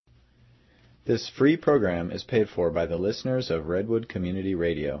This free program is paid for by the listeners of Redwood Community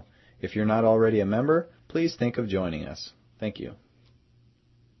Radio. If you're not already a member, please think of joining us. Thank you.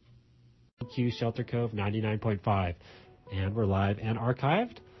 Q Shelter Cove 99.5, and we're live and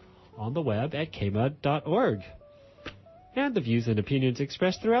archived on the web at kmud.org. And the views and opinions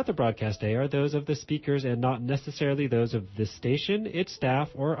expressed throughout the broadcast day are those of the speakers and not necessarily those of this station, its staff,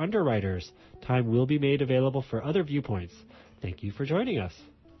 or underwriters. Time will be made available for other viewpoints. Thank you for joining us.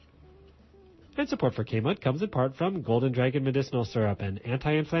 And support for KMUD comes in part from Golden Dragon Medicinal Syrup, an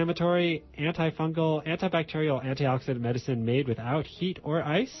anti-inflammatory, antifungal, antibacterial, antioxidant medicine made without heat or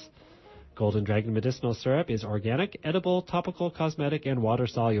ice. Golden Dragon Medicinal Syrup is organic, edible, topical, cosmetic, and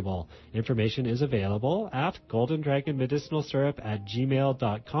water-soluble. Information is available at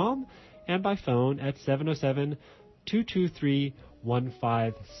goldendragonmedicinalsyrup@gmail.com and by phone at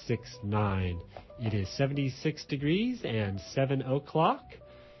 707-223-1569. It is 76 degrees and 7 o'clock.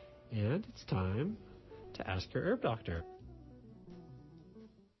 And it's time to ask your herb doctor.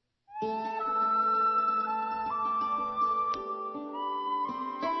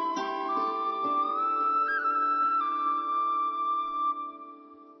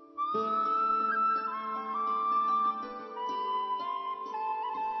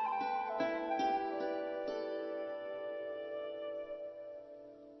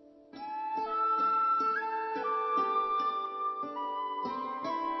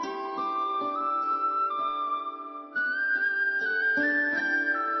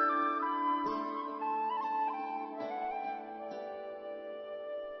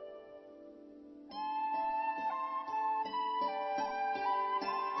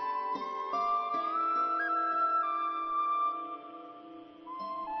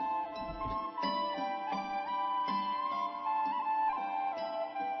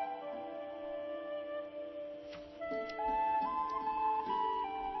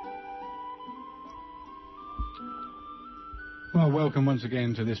 Well, welcome once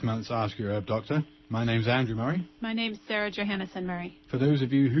again to this month's Ask Your Herb Doctor. My name's Andrew Murray. My name's Sarah Johannesson Murray. For those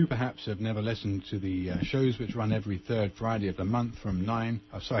of you who perhaps have never listened to the shows which run every third Friday of the month from 7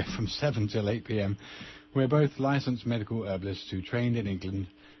 till 8 p.m., we're both licensed medical herbalists who trained in England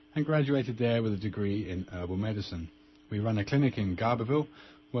and graduated there with a degree in herbal medicine. We run a clinic in Garberville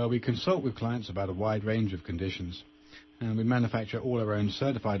where we consult with clients about a wide range of conditions. And we manufacture all our own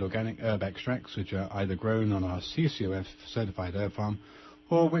certified organic herb extracts, which are either grown on our CCOF certified herb farm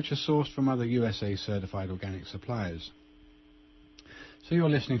or which are sourced from other USA certified organic suppliers. So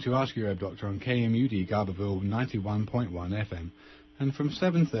you're listening to Ask Your Herb Doctor on KMUD Garberville 91.1 FM, and from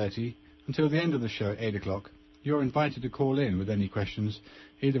 7:30 until the end of the show at 8 o'clock, you're invited to call in with any questions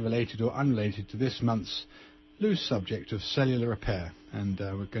either related or unrelated to this month's loose subject of cellular repair, and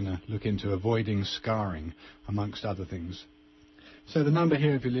we're going to look into avoiding scarring, amongst other things. So the number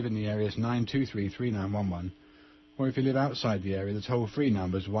here, if you live in the area, is 923-3911, or if you live outside the area, the toll-free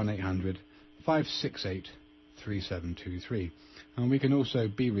number is 1-800-568-3723. And we can also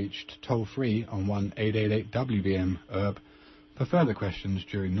be reached toll-free on 1-888-WBM-HERB for further questions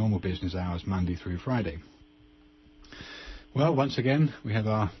during normal business hours, Monday through Friday. Well, once again, we have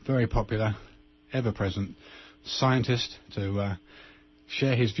our very popular, ever-present scientist to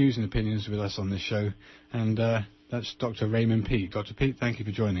share his views and opinions with us on this show, and that's Dr. Raymond Peat. Dr. Peat, thank you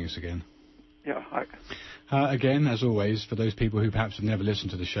for joining us again. Yeah, hi. Again, as always, for those people who perhaps have never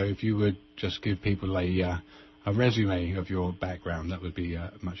listened to the show, if you would just give people a resume of your background, that would be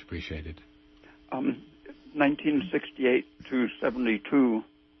much appreciated. 1968 to 72,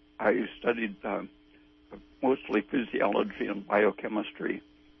 I studied mostly physiology and biochemistry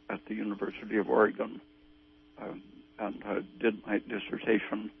at the University of Oregon, and did my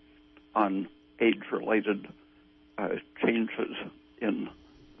dissertation on age-related changes in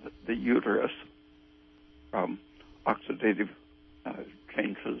the uterus, oxidative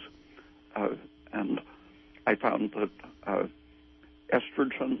changes, and I found that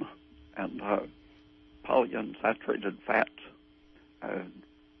estrogen and polyunsaturated fats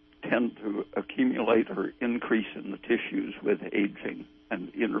tend to accumulate or increase in the tissues with aging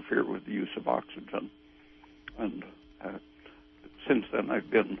and interfere with the use of oxygen. And since then, I've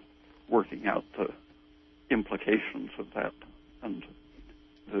been working out the implications of that, and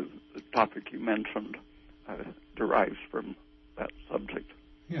the topic you mentioned derives from that subject.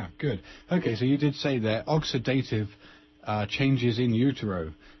 Yeah, good. Okay, so you did say there oxidative changes in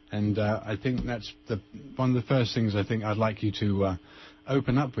utero, and I think that's one of the first things I think I'd like you to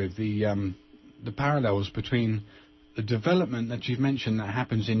open up with, the parallels between the development that you've mentioned that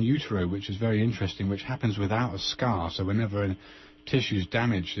happens in utero, which is very interesting, which happens without a scar. So whenever a tissue is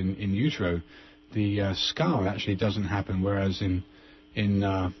damaged in utero, the scar actually doesn't happen, whereas in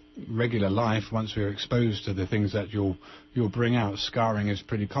in regular life, once we're exposed to the things that you'll bring out, scarring is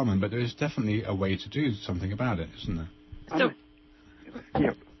pretty common. But there is definitely a way to do something about it, isn't there? So,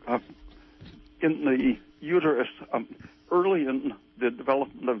 in the uterus, early in the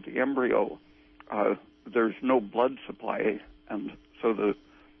development of the embryo, there's no blood supply, and so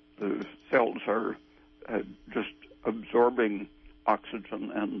the cells are just absorbing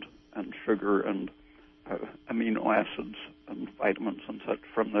oxygen and sugar and amino acids and vitamins and such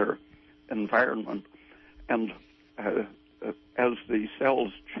from their environment. And as the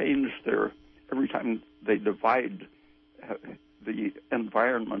cells change every time they divide, the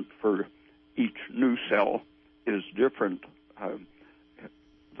environment for each new cell is different.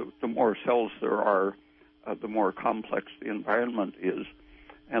 The more cells there are, the more complex the environment is.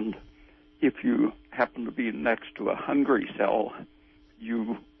 And if you happen to be next to a hungry cell,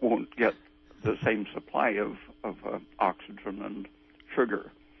 you won't get the same supply of oxygen and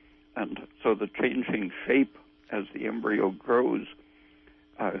sugar. And so the changing shape as the embryo grows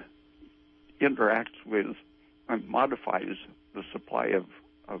interacts with and modifies the supply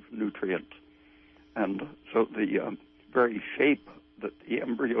of nutrients. And so the very shape that the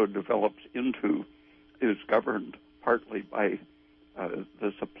embryo develops into is governed partly by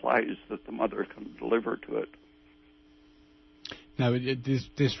the supplies that the mother can deliver to it. Now,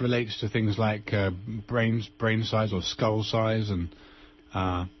 this relates to things like brain size or skull size and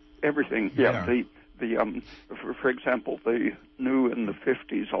everything. Yeah. For example, they knew in the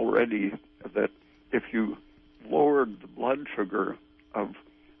 50s already that if you lowered the blood sugar of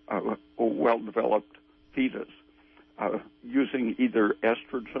a well-developed fetus using either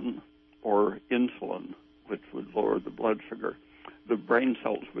estrogen or insulin, which would lower the blood sugar, the brain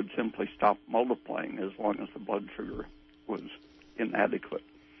cells would simply stop multiplying as long as the blood sugar was inadequate.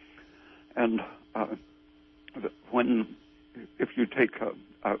 And if you take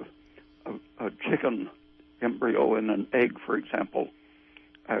a chicken embryo in an egg, for example,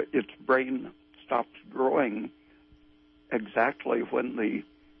 its brain stops growing exactly when the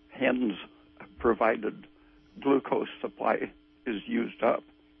hen's provided glucose supply is used up.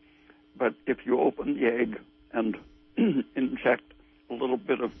 But if you open the egg and inject a little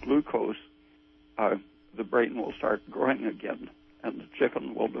bit of glucose, the brain will start growing again, and the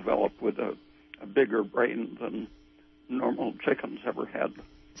chicken will develop with a bigger brain than normal chickens ever had.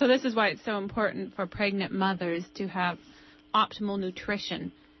 So this is why it's so important for pregnant mothers to have optimal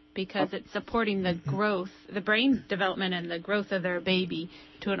nutrition, because it's supporting the growth, the brain development and the growth of their baby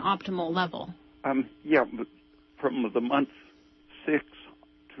to an optimal level. Yeah, but from the month 6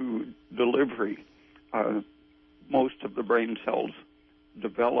 to delivery, most of the brain cells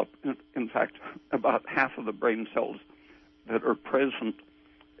develop. In fact, about half of the brain cells that are present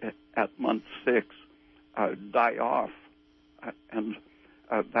at month 6 die off, and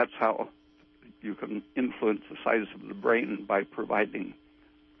that's how you can influence the size of the brain by providing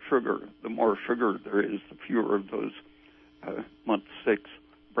sugar. The more sugar there is, the fewer of those month 6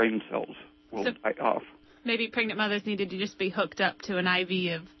 brain cells will die off. Maybe pregnant mothers needed to just be hooked up to an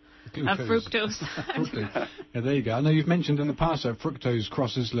IV of fructose. Fructose. Yeah, there you go. I know you've mentioned in the past that fructose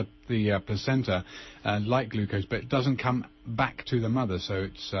crosses the placenta like glucose, but it doesn't come back to the mother, so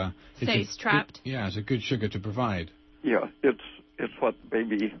it's stays trapped. It's a good sugar to provide. Yeah, it's what the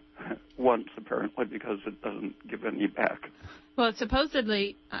baby wants, apparently, because it doesn't give any back. Well,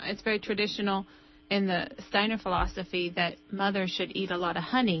 supposedly, it's very traditional in the Steiner philosophy that mothers should eat a lot of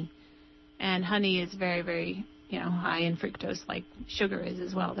honey, and honey is very, very high in fructose, like sugar is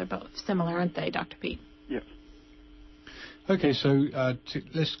as well. They're both similar, aren't they, Dr. Peat? Yes. Okay, so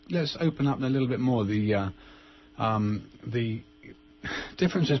let's open up a little bit more the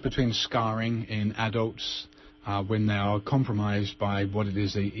differences between scarring in adults when they are compromised by what it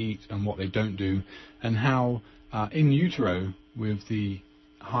is they eat and what they don't do, and how in utero, with the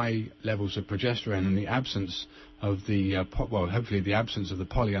high levels of progesterone and the absence of hopefully the absence of the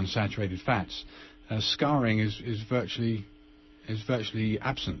polyunsaturated fats, scarring is virtually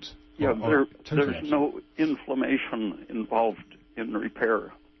absent. Yeah, there's no inflammation involved in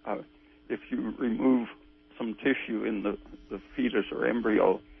repair. If you remove some tissue in the fetus or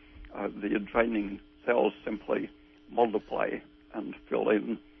embryo, the adjoining cells simply multiply and fill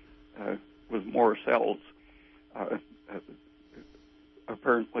in with more cells.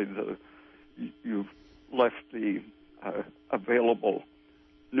 Apparently, you've left the available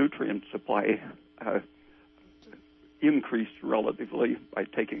nutrient supply increased relatively by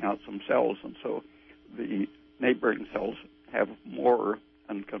taking out some cells, and so the neighboring cells have more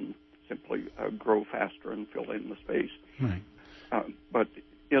and can simply grow faster and fill in the space. Right. But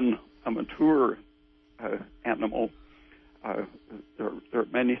in a mature animal, there are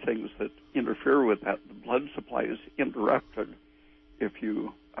many things that interfere with that. The blood supply is interrupted if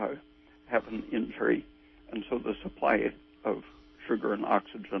you have an injury, and so the supply of sugar and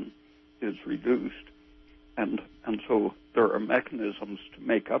oxygen is reduced. And so there are mechanisms to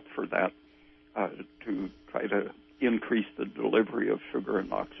make up for that, to try to increase the delivery of sugar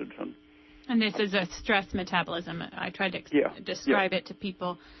and oxygen. And this is a stress metabolism. I tried to describe it to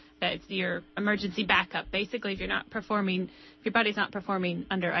people that it's your emergency backup. Basically, if your body's not performing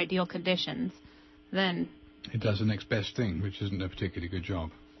under ideal conditions, then it does the next best thing, which isn't a particularly good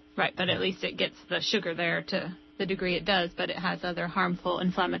job. Right, but at least it gets the sugar there to the degree it does, but it has other harmful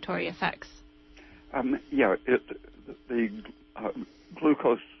inflammatory effects. The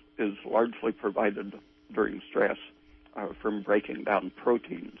glucose is largely provided during stress from breaking down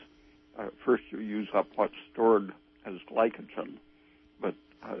proteins. First, you use up what's stored as glycogen, but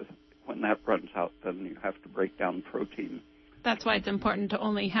when that runs out, then you have to break down protein. That's why it's important to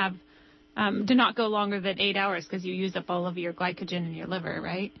only have, to not go longer than 8 hours, because you use up all of your glycogen in your liver,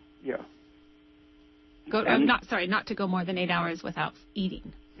 right? Yeah. Not to go more than 8 hours without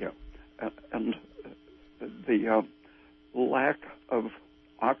eating. Yeah, and the lack of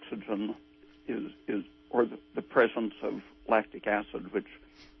oxygen or the presence of lactic acid, which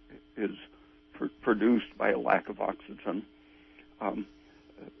is produced by a lack of oxygen,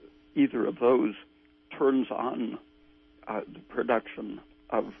 either of those turns on the production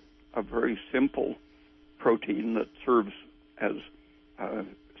of a very simple protein that serves as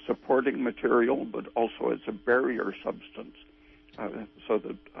supporting material, but also as a barrier substance, so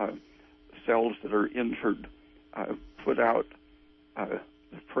that cells that are injured put out the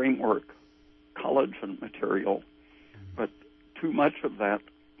framework collagen material, but too much of that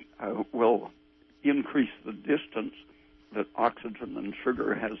will increase the distance that oxygen and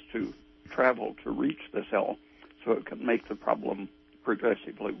sugar has to travel to reach the cell, so it can make the problem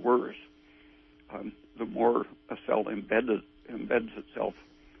progressively worse. The more a cell embeds itself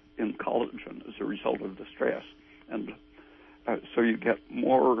in collagen as a result of the stress, and so you get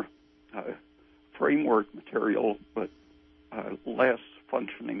more framework material, but less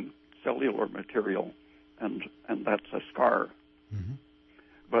functioning cellular material, and that's a scar. Mm-hmm.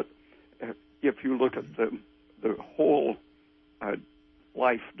 But if you look at the whole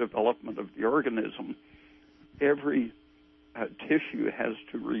life development of the organism, every tissue has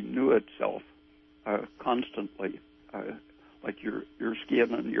to renew itself constantly. Like your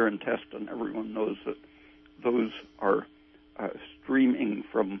skin and your intestine, everyone knows that those are streaming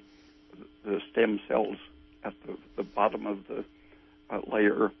from the stem cells at the bottom of the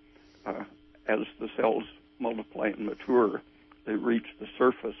layer. As the cells multiply and mature, they reach the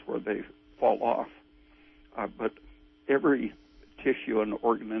surface where they fall off. But every tissue and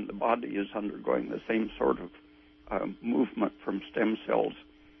organ in the body is undergoing the same sort of movement from stem cells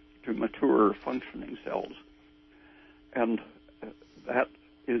to mature functioning cells. And that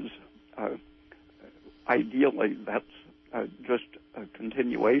is, ideally, that's just a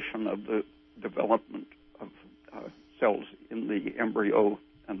continuation of the development of cells in the embryo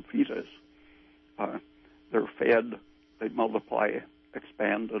and fetus. They're fed, they multiply,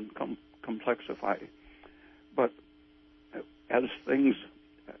 expand, and complexify. But as things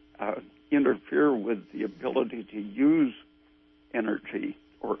interfere with the ability to use energy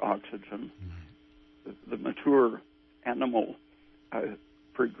or oxygen, the mature animal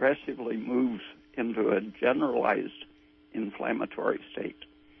progressively moves into a generalized inflammatory state.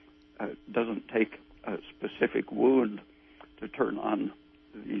 It doesn't take a specific wound to turn on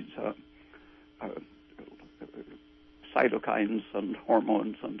these cytokines and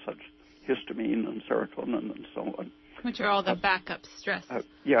hormones and such, histamine and serotonin and so on. Which are all the backup stress.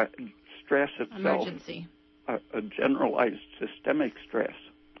 Stress itself. Emergency. A generalized systemic stress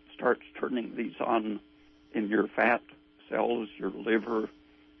starts turning these on in your fat cells, your liver.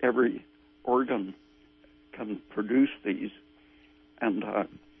 Every organ can produce these, and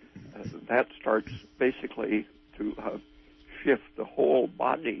that starts basically to shift the whole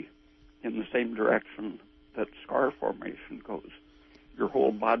body in the same direction that scar formation goes. Your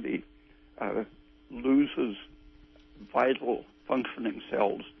whole body loses vital functioning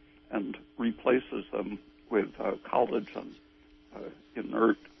cells and replaces them with collagen,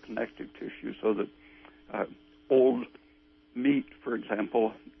 inert connective tissue, so that old meat, for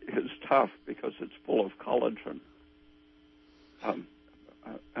example, is tough because it's full of collagen.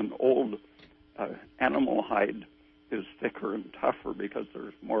 An old animal hide is thicker and tougher because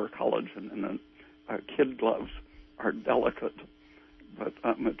there's more collagen in it. Kid gloves are delicate, but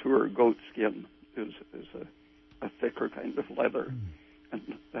mature goat skin is a thicker kind of leather, and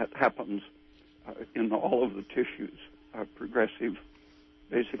that happens in all of the tissues. progressive,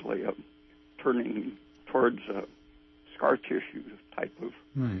 basically turning towards scar tissue type of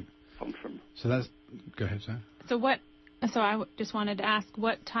function. So that's... Go ahead, sir. So I just wanted to ask,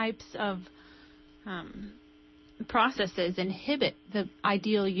 what types of processes inhibit the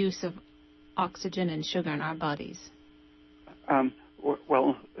ideal use of oxygen and sugar in our bodies?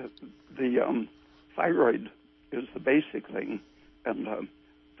 Well, the thyroid is the basic thing, and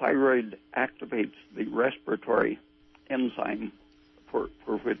thyroid activates the respiratory enzyme for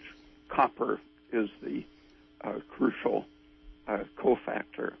which copper is the crucial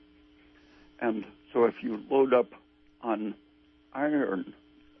cofactor. And so if you load up on iron,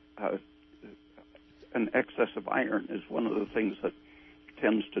 an excess of iron is one of the things that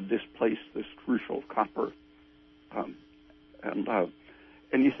tends to displace this crucial copper. And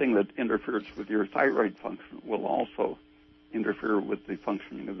anything that interferes with your thyroid function will also interfere with the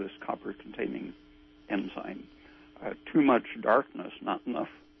functioning of this copper-containing enzyme. Too much darkness, not enough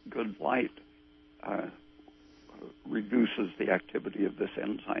good light, reduces the activity of this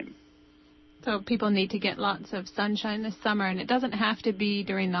enzyme. So people need to get lots of sunshine this summer, and it doesn't have to be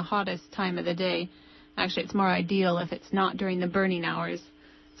during the hottest time of the day. Actually, it's more ideal if it's not during the burning hours.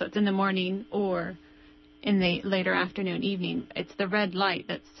 So it's in the morning or in the later afternoon, evening. It's the red light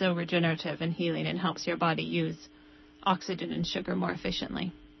that's so regenerative and healing and helps your body use oxygen and sugar more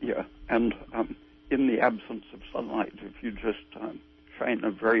efficiently. Yeah, and in the absence of sunlight, if you just shine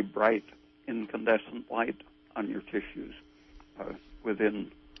a very bright incandescent light on your tissues,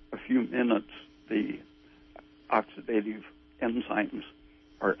 within a few minutes, the oxidative enzymes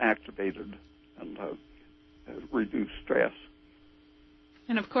are activated and reduce stress.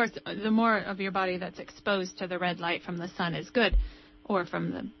 And of course, the more of your body that's exposed to the red light from the sun is good, or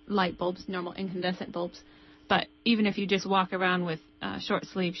from the light bulbs, normal incandescent bulbs. But even if you just walk around with short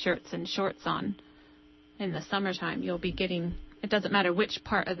sleeve shirts and shorts on in the summertime, you'll be getting, it doesn't matter which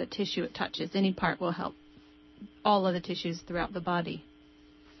part of the tissue it touches, any part will help all of the tissues throughout the body.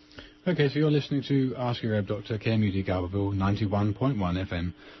 Okay, so you're listening to Ask Your Herb Doctor, KMUD Garberville, 91.1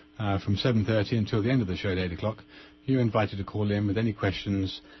 FM, from 7:30 until the end of the show at 8 o'clock. You're invited to call in with any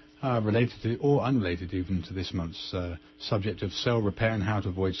questions related to, or unrelated even, to this month's subject of cell repair and how to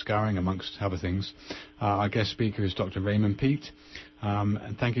avoid scarring, amongst other things. Our guest speaker is Dr. Raymond Peat,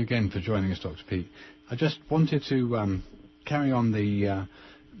 and thank you again for joining us, Dr. Peat. I just wanted to carry on the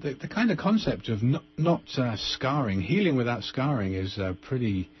kind of concept of not scarring. Healing without scarring is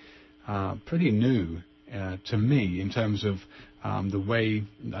pretty new to me, in terms of the way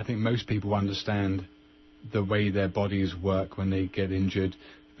I think most people understand the way their bodies work. When they get injured,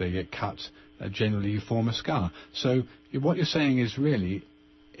 they get cut, generally you form a scar. So what you're saying is really,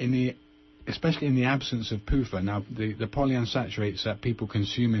 especially in the absence of PUFA, now the polyunsaturates that people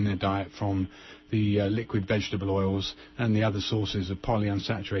consume in their diet from the liquid vegetable oils and the other sources of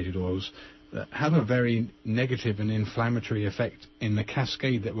polyunsaturated oils have a very negative and inflammatory effect in the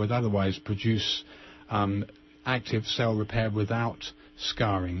cascade that would otherwise produce active cell repair without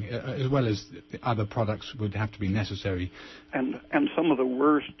scarring, as well as the other products would have to be necessary. And some of the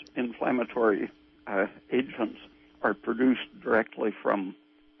worst inflammatory agents are produced directly from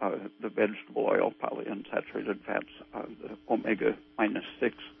the vegetable oil polyunsaturated fats, the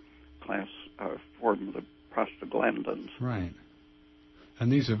omega-6 class form of the prostaglandins. Right.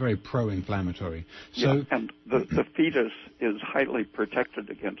 And these are very pro-inflammatory. So, yeah, and the fetus is highly protected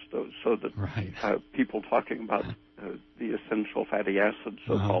against those, so that people talking about the essential fatty acids,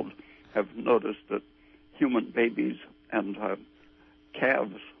 so-called, have noticed that human babies and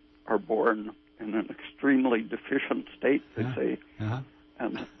calves are born in an extremely deficient state, they say,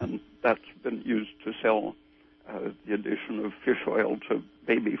 and that's been used to sell the addition of fish oil to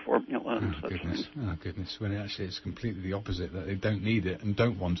baby formula and such things. Oh, goodness. When actually it's completely the opposite, that they don't need it and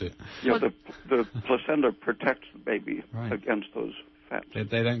don't want it. Yeah, the placenta protects the baby against those fats.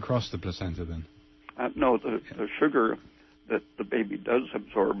 They don't cross the placenta then? No, the sugar that the baby does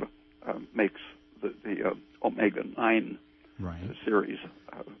absorb makes the omega-9 series,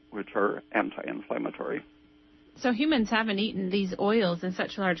 which are anti-inflammatory. So humans haven't eaten these oils in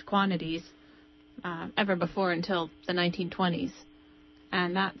such large quantities ever before until the 1920s.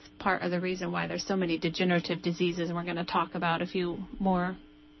 And that's part of the reason why there's so many degenerative diseases. And we're going to talk about a few more,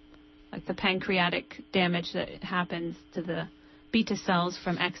 like the pancreatic damage that happens to the beta cells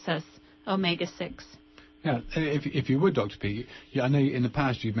from excess omega-6. Yeah, if you would, Dr. Peat, I know in the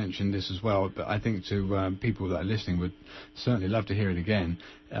past you've mentioned this as well, but I think to people that are listening would certainly love to hear it again.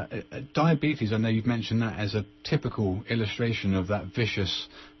 Diabetes, I know you've mentioned that as a typical illustration of that vicious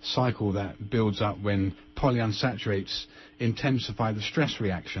cycle that builds up when polyunsaturates intensify the stress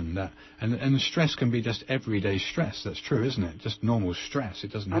reaction. And the stress can be just everyday stress. That's true, isn't it? Just normal stress.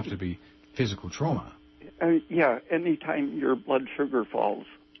 It doesn't have to be physical trauma. Yeah, anytime your blood sugar falls,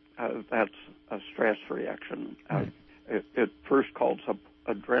 that's a stress reaction. It first calls up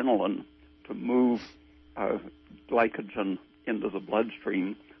adrenaline to move glycogen into the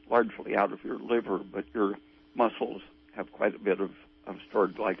bloodstream, largely out of your liver, but your muscles have quite a bit of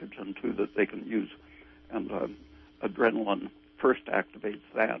stored glycogen too that they can use. And adrenaline first activates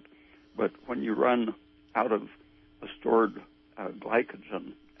that. But when you run out of the stored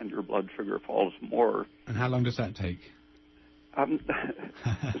glycogen and your blood sugar falls more. And how long does that take?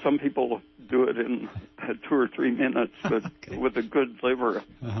 Some people do it in 2 or 3 minutes, but okay. With a good liver,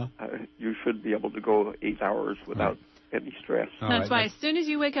 you should be able to go 8 hours without any stress. That's why as soon as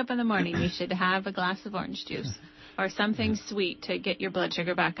you wake up in the morning, you should have a glass of orange juice or something sweet to get your blood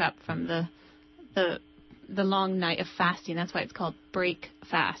sugar back up from the long night of fasting. That's why it's called break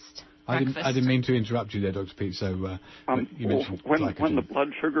fast. I didn't mean to interrupt you there, Dr. Peat. So you mentioned when the blood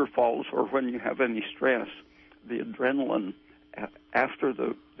sugar falls or when you have any stress, the adrenaline, after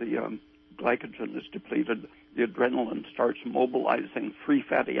the glycogen is depleted, the adrenaline starts mobilizing free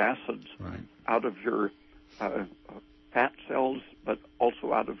fatty acids out of your fat cells, but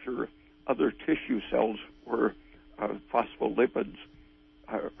also out of your other tissue cells where phospholipids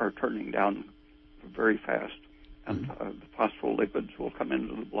are turning down very fast. And the phospholipids will come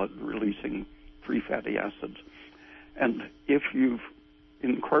into the blood releasing free fatty acids. And if you've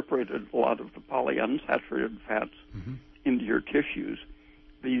incorporated a lot of the polyunsaturated fats into your tissues,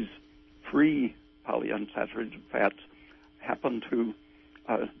 these free polyunsaturated fats happen to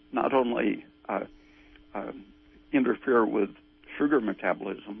not only interfere with sugar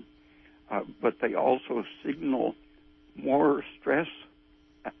metabolism, but they also signal more stress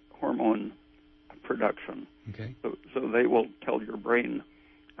hormone production. Okay. So they will tell your brain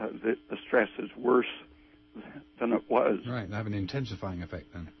that the stress is worse than it was. Right, they have an intensifying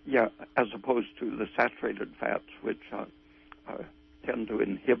effect then. Yeah, as opposed to the saturated fats, which tend to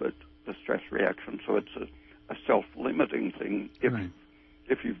inhibit the stress reaction. So it's a self-limiting thing.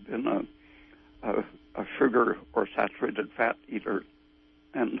 If you've been a sugar or saturated fat eater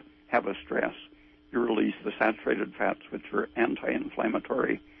and have a stress, you release the saturated fats, which are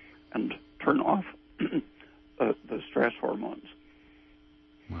anti-inflammatory, and turn off the stress hormones.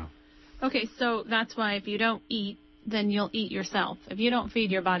 Wow. Okay, so that's why if you don't eat, then you'll eat yourself. If you don't feed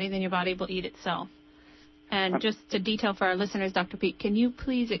your body, then your body will eat itself. And just to detail for our listeners, Dr. Peat, can you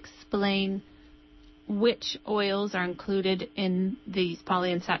please explain which oils are included in these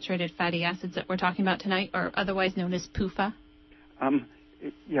polyunsaturated fatty acids that we're talking about tonight, or otherwise known as PUFA?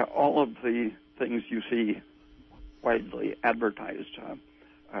 Yeah, all of the things you see widely advertised.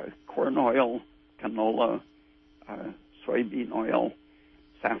 Corn oil, canola, soybean oil,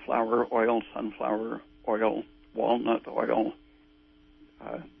 safflower oil, sunflower oil, walnut oil,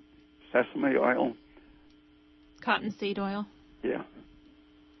 sesame oil. Cottonseed oil. Yeah.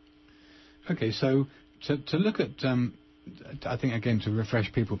 Okay, so to look at, I think again to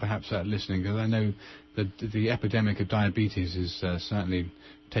refresh people perhaps that are listening, because I know that the epidemic of diabetes is certainly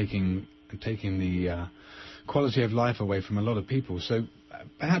taking the quality of life away from a lot of people. So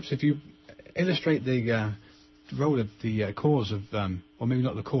perhaps if you illustrate the role of the cause of, or maybe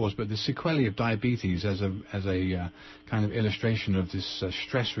not the cause, but the sequelae of diabetes as a kind of illustration of this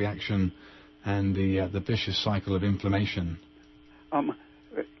stress reaction and the vicious cycle of inflammation.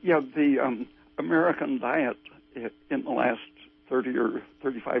 The American diet in the last 30 or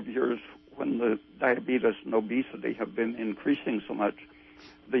 35 years, when the diabetes and obesity have been increasing so much,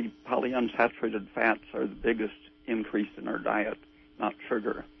 the polyunsaturated fats are the biggest increase in our diet, not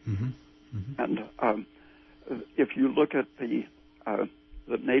sugar. And if you look at the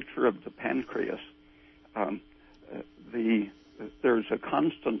nature of the pancreas, there's a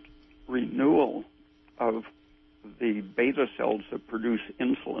constant renewal of the beta cells that produce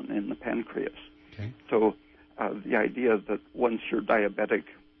insulin in the pancreas. Okay. So the idea that once you're diabetic,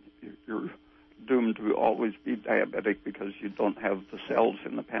 you're doomed to always be diabetic because you don't have the cells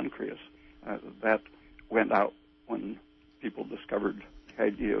in the pancreas, that went out when people discovered the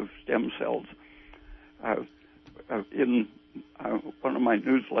idea of stem cells. In one of my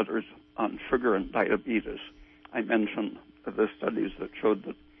newsletters on sugar and diabetes, I mentioned the studies that showed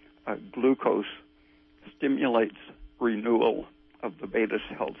that glucose stimulates renewal of the beta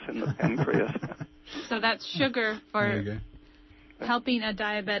cells in the pancreas. So that's sugar There for you go. helping a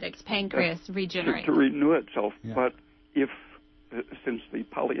diabetic's pancreas regenerate. To renew itself. Yeah. But if, since the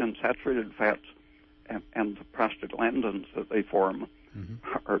polyunsaturated fats and the prostaglandins that they form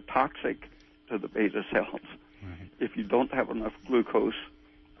are toxic to the beta cells, if you don't have enough glucose,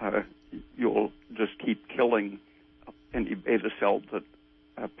 you'll just keep killing any beta cell that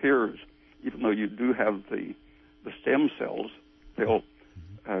appears. Even though you do have the stem cells, they'll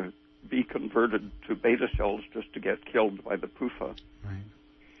be converted to beta cells just to get killed by the PUFA. Right.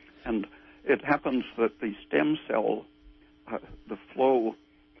 And it happens that the stem cell, the flow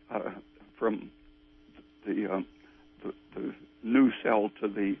from the new cell to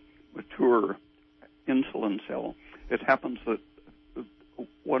the mature insulin cell, it happens that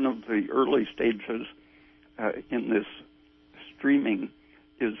one of the early stages in this streaming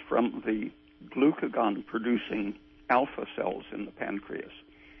is from the glucagon-producing alpha cells in the pancreas.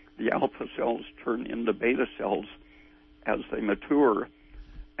 The alpha cells turn into beta cells as they mature,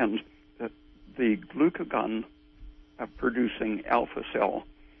 and the glucagon-producing alpha cell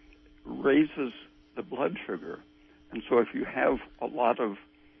raises the blood sugar. And so if you have a lot of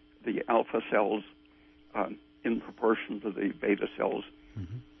the alpha cells in proportion to the beta cells,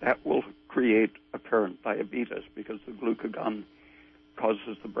 that will create apparent diabetes because the glucagon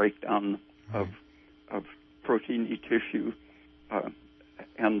causes the breakdown of proteiny tissue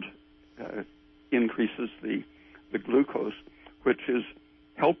and increases the glucose, which is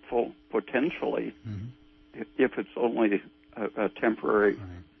helpful potentially if it's only a temporary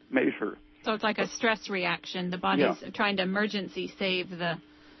measure. So it's like a stress reaction. The body's trying to emergency save the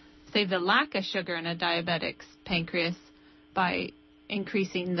lack of sugar in a diabetic's pancreas by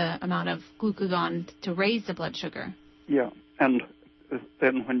increasing the amount of glucagon to raise the blood sugar. Yeah, and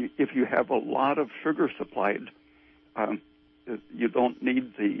then if you have a lot of sugar supplied, you don't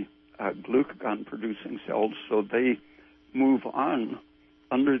need the glucagon-producing cells, so they move on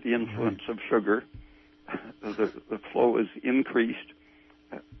under the influence of sugar. The flow is increased,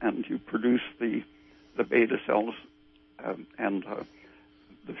 and you produce the beta cells, and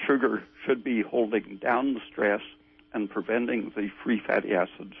the sugar should be holding down the stress and preventing the free fatty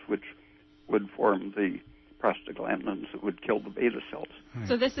acids, which would form the prostaglandins that would kill the beta cells.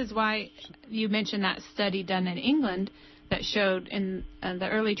 So this is why you mentioned that study done in England that showed in the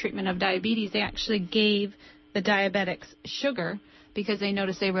early treatment of diabetes, they actually gave the diabetics sugar because they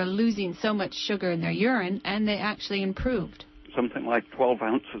noticed they were losing so much sugar in their urine, and they actually improved. Something like 12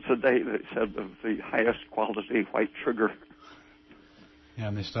 ounces a day, they said, of the highest quality white sugar. Yeah,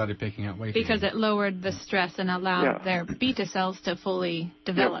 and they started picking up weight Because again. it lowered the stress and allowed their beta cells to fully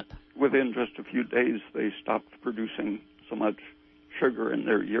develop. Yep. Within just a few days, they stopped producing so much sugar in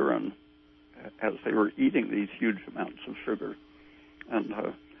their urine as they were eating these huge amounts of sugar. And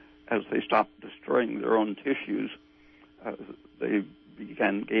as they stopped destroying their own tissues, they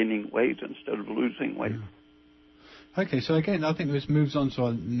began gaining weight instead of losing weight. Yeah. Okay, so again, I think this moves on to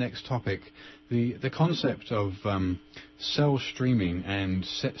our next topic, the concept of cell streaming and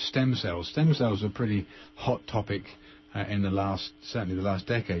stem cells. Stem cells are a pretty hot topic in certainly the last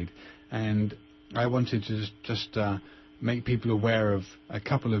decade, and I wanted to just make people aware of a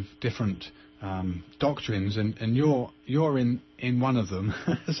couple of different doctrines, and you're in one of them.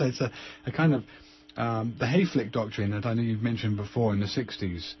 So it's a kind of the Hayflick doctrine that I know you've mentioned before in the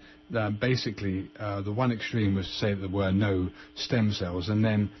 60s. Basically, the one extreme was to say that there were no stem cells, and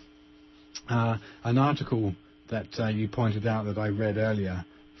then an article that you pointed out that I read earlier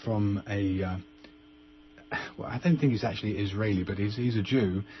from well, I don't think he's actually Israeli, but he's a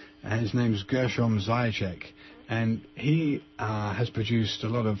Jew, and his name's Gershom Zayachek, and he has produced a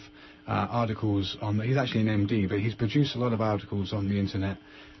lot of articles he's actually an MD, but he's produced a lot of articles on the internet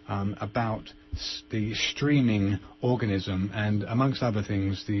about the streaming organism, and amongst other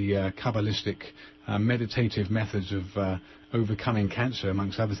things, the Kabbalistic meditative methods of overcoming cancer,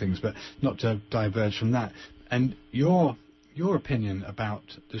 amongst other things, but not to diverge from that. And your opinion about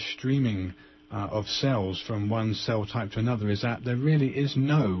the streaming of cells from one cell type to another is that there really is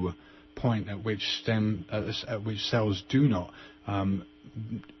no point at which cells do not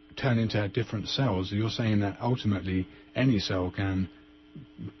turn into different cells. You're saying that ultimately any cell can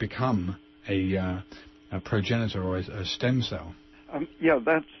become a progenitor or a stem cell. Yeah,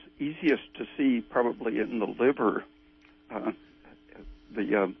 that's easiest to see probably in the liver.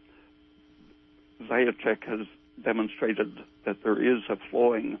 The Zayachek has demonstrated that there is a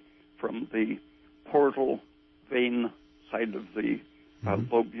flowing from the portal vein side of the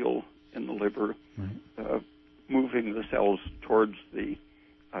lobule in the liver, moving the cells towards the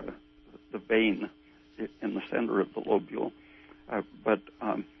vein in the center of the lobule. But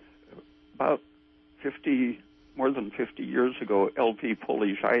about more than 50 years ago, L.V.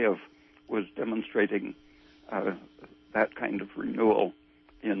 Polizhayev was demonstrating that kind of renewal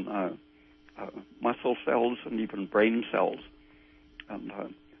in muscle cells and even brain cells, and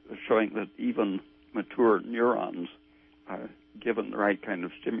showing that even mature neurons, given the right kind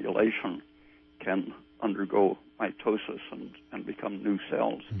of stimulation, can undergo mitosis and become new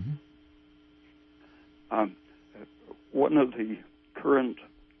cells. Mm-hmm. One of the current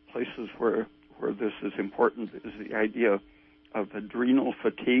places where this is important is the idea of adrenal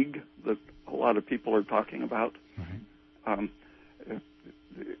fatigue that a lot of people are talking about. Right.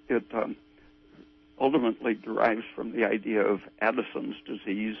 It ultimately derives from the idea of Addison's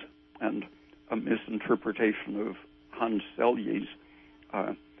disease and a misinterpretation of Hans Selye's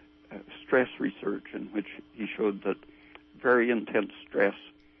stress research, in which he showed that very intense stress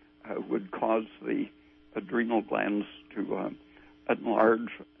would cause the adrenal glands to enlarge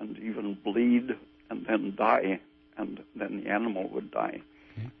and even bleed and then die, and then the animal would die.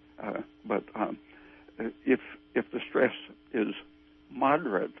 Okay. But if the stress is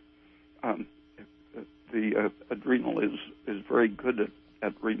moderate, the adrenal is very good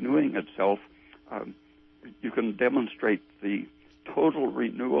at renewing itself. You can demonstrate the total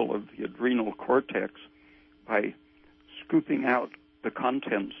renewal of the adrenal cortex by scooping out the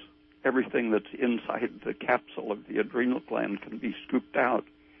contents. Everything that's inside the capsule of the adrenal gland can be scooped out,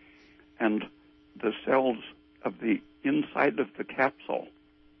 and the cells of the inside of the capsule,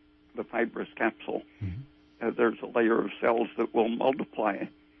 the fibrous capsule, there's a layer of cells that will multiply,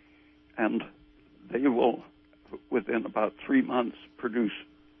 and they will, within about 3 months, produce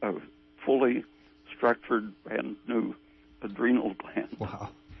a fully structured, brand new adrenal gland. Wow.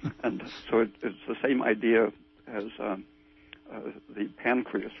 And so it's the same idea as the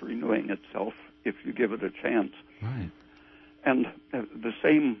pancreas renewing itself if you give it a chance. Right. And the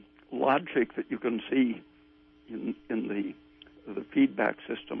same logic that you can see in the feedback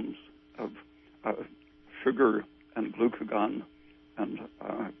systems of sugar and glucagon and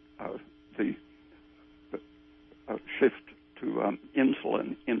the shift to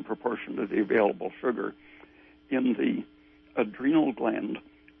insulin in proportion to the available sugar. In the adrenal gland,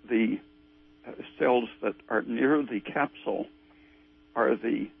 the cells that are near the capsule are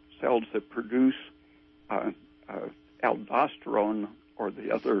the cells that produce aldosterone, or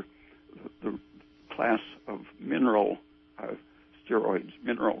the class of mineral steroids,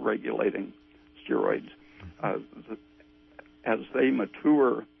 mineral regulating steroids. As they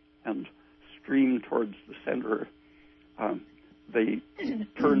mature and stream towards the center, they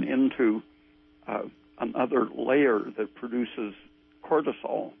turn into another layer that produces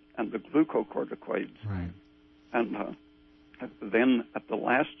cortisol and the glucocorticoids. Right. And then at the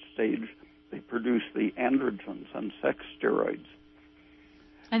last stage, they produce the androgens and sex steroids.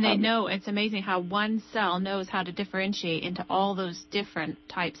 And they know, it's amazing how one cell knows how to differentiate into all those different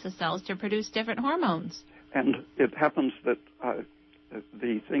types of cells to produce different hormones. And it happens that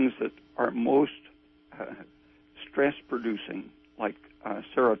the things that are most stress-producing, like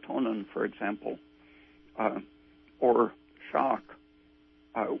serotonin, for example, or shock,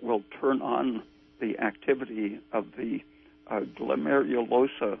 will turn on the activity of the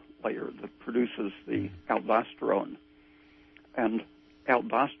glomerulosa layer that produces the aldosterone. And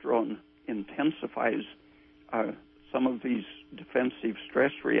aldosterone intensifies some of these defensive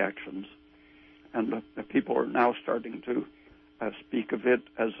stress reactions. And people are now starting to speak of it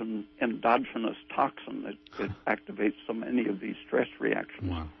as an endogenous toxin that activates so many of these stress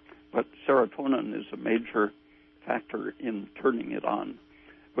reactions. Wow. But serotonin is a major factor in turning it on.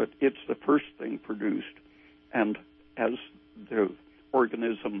 But it's the first thing produced, and as the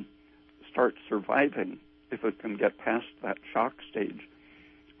organism starts surviving, if it can get past that shock stage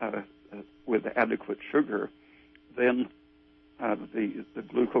with adequate sugar, then the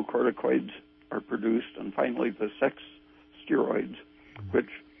glucocorticoids are produced, and finally the sex steroids, which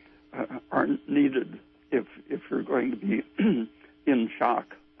aren't needed if you're going to be in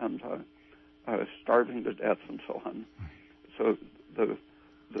shock and starving to death and so on. So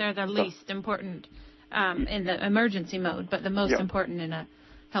they're the least important in the emergency mode, but the most important in a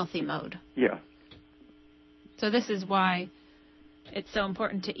healthy mode. Yeah. So this is why it's so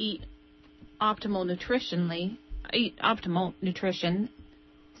important to eat optimal nutrition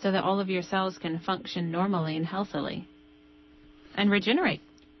so that all of your cells can function normally and healthily and regenerate.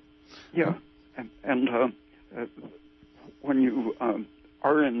 Yeah. And when you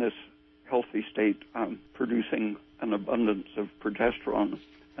are in this healthy state, producing an abundance of progesterone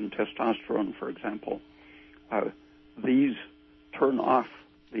and testosterone, for example, these turn off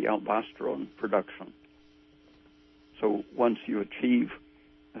the aldosterone production. So once you achieve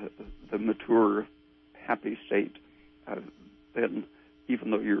the mature happy state, then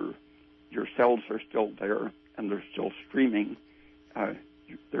even though your cells are still there and they're still streaming,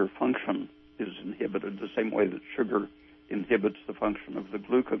 their function is inhibited the same way that sugar inhibits the function of the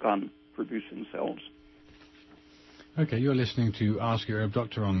glucagon-producing cells. Okay, you're listening to Ask Your Herb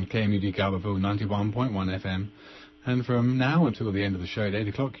Doctor on KMUD Garberville 91.1 FM. And from now until the end of the show at 8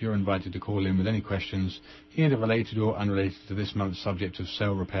 o'clock, you're invited to call in with any questions, either related or unrelated to this month's subject of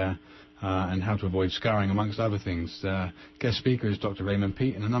cell repair and how to avoid scarring, amongst other things. Guest speaker is Dr. Raymond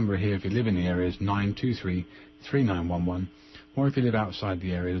Peat, and the number here, if you live in the area, is 923-3911. Or if you live outside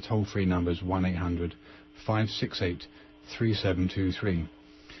the area, the toll-free number is 1-800-568-3723.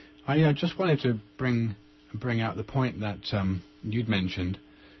 I just wanted to bring out the point that you'd mentioned,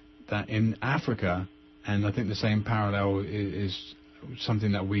 that in Africa, and I think the same parallel is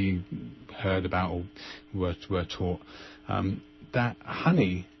something that we heard about or were taught, that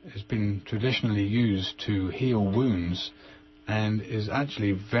honey has been traditionally used to heal wounds and is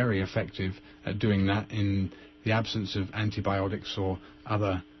actually very effective at doing that in the absence of antibiotics or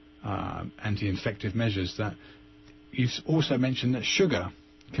other anti-infective measures. That you've also mentioned that sugar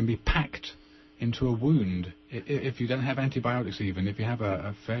can be packed into a wound. If you don't have antibiotics, even if you have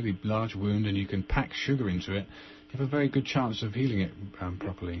a fairly large wound and you can pack sugar into it, you have a very good chance of healing it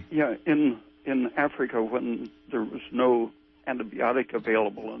properly. Yeah, in Africa, when there was no antibiotic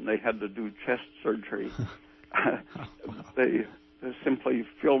available and they had to do chest surgery, they simply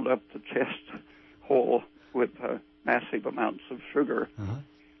filled up the chest hole with massive amounts of sugar.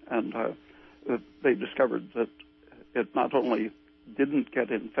 And they discovered that it not only didn't get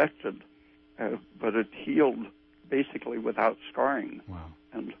infected, but it healed basically without scarring. Wow.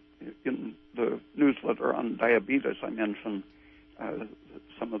 And in the newsletter on diabetes, I mentioned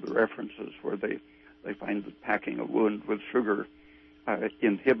some of the references where they find that packing a wound with sugar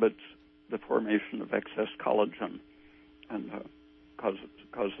inhibits the formation of excess collagen and causes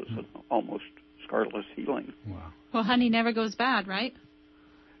an almost scarless healing. Wow. Well, honey never goes bad, right?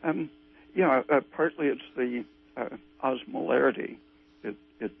 Partly it's the osmolarity.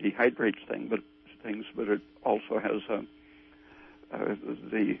 It dehydrates things, but it also has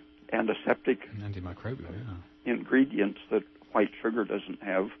the antiseptic antimicrobial ingredients that white sugar doesn't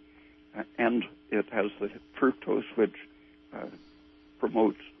have, and it has the fructose, which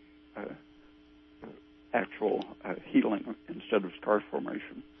promotes actual healing instead of scar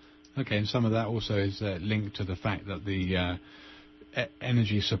formation. Okay, and some of that also is linked to the fact that the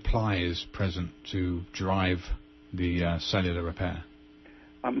energy supply is present to drive the cellular repair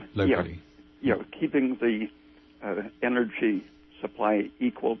locally. Yeah, keeping the energy supply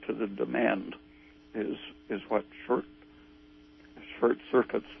equal to the demand is what short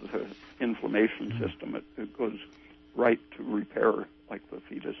circuits the inflammation system. It goes right to repair, like the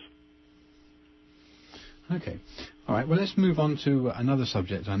fetus. Okay, all right. Well, let's move on to another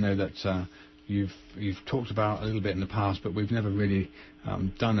subject. I know that you've talked about a little bit in the past, but we've never really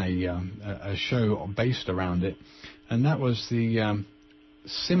done a show based around it, and that was the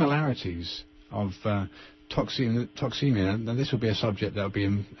similarities of toxemia. Now, this will be a subject that will be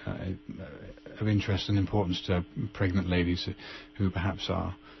of interest and importance to pregnant ladies who perhaps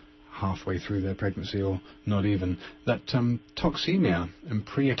are halfway through their pregnancy or not even. That toxemia and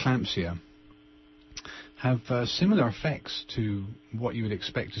preeclampsia have similar effects to what you would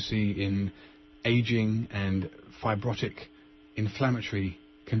expect to see in aging and fibrotic inflammatory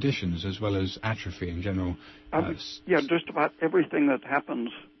conditions, as well as atrophy in general. Just about everything that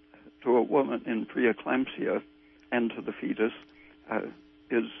happens to a woman in preeclampsia and to the fetus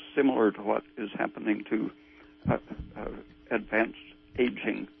is similar to what is happening to advanced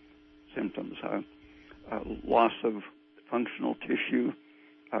aging symptoms. Loss of functional tissue,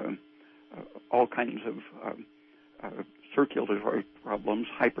 all kinds of circulatory problems,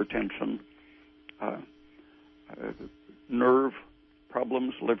 hypertension, nerve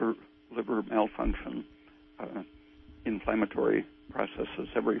problems, liver malfunction, inflammatory processes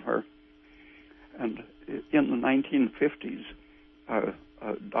everywhere. And in the 1950s,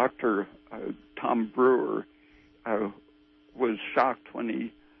 Dr. Tom Brewer was shocked when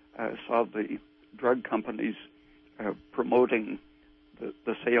he saw the drug companies promoting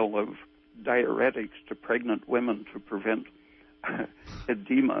the sale of diuretics to pregnant women to prevent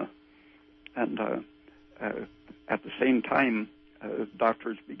edema. And at the same time,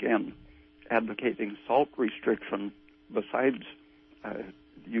 doctors began advocating salt restriction besides the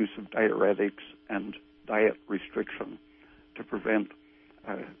use of diuretics and diet restriction to prevent,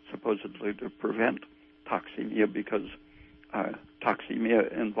 supposedly to prevent toxemia, because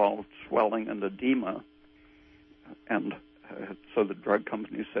toxemia involved swelling and edema, and so the drug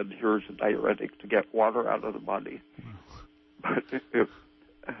company said, here's a diuretic to get water out of the body. But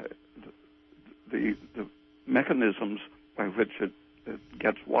the mechanisms by which it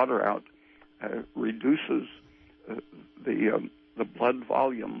gets water out reduces the blood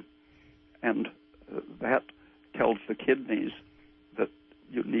volume, and that tells the kidneys that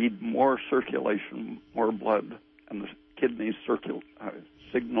you need more circulation, more blood, and the kidneys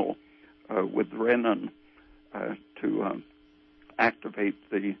signal with renin to activate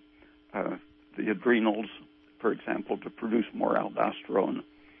the adrenals, for example, to produce more aldosterone,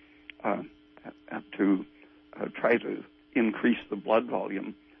 and to try to increase the blood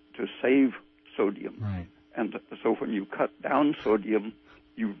volume to save sodium. Right. And so when you cut down sodium,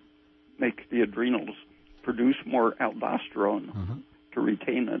 you make the adrenals produce more aldosterone to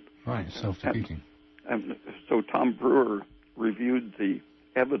retain it. Right, self-defeating. And so Tom Brewer reviewed the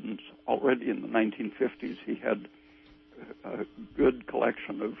evidence already in the 1950s. He had a good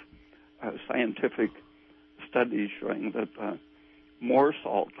collection of scientific studies showing that more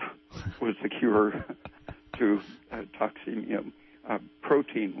salt was the cure to toxemia.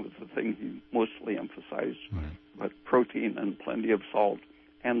 Protein was the thing he mostly emphasized, but protein and plenty of salt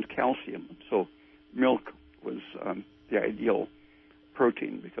and calcium. So milk was the ideal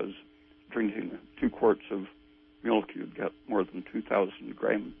protein, because drinking 2 quarts of milk, you'd get more than 2,000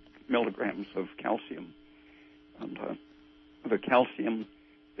 milligrams of calcium. And the calcium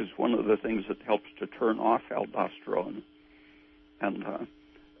is one of the things that helps to turn off aldosterone. And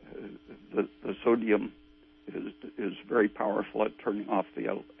the sodium is very powerful at turning off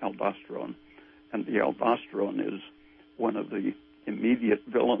the aldosterone. And the aldosterone is one of the immediate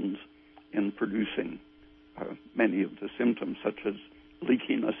villains in producing many of the symptoms, such as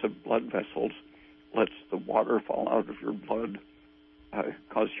leakiness of blood vessels, lets the water fall out of your blood,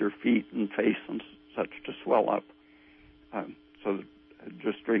 cause your feet and face and such to swell up. So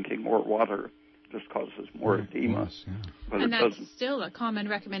just drinking more water just causes more edema. But and that's still a common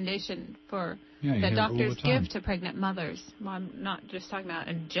recommendation for that doctors give to pregnant mothers. Well, I'm not just talking about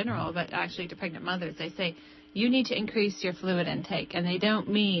in general, but actually to pregnant mothers. They say, you need to increase your fluid intake. And they don't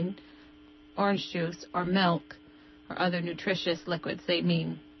mean orange juice or milk or other nutritious liquids. They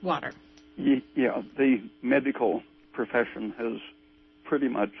mean water. Yeah, the medical profession has pretty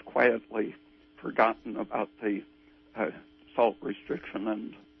much quietly forgotten about the salt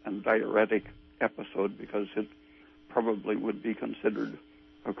restriction and diuretic episode, because it probably would be considered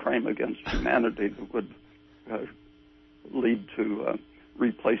a crime against humanity that would lead to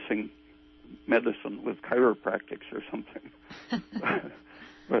replacing medicine with chiropractics or something.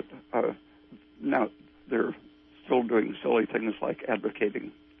 But now they're still doing silly things like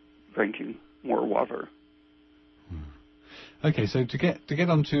advocating drinking more water. Okay, so to get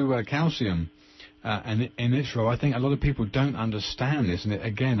onto calcium and in its role, I think a lot of people don't understand this. And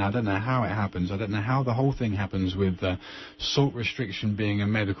again, I don't know how it happens. I don't know how the whole thing happens with salt restriction being a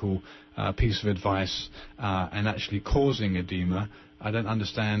medical piece of advice and actually causing edema. I don't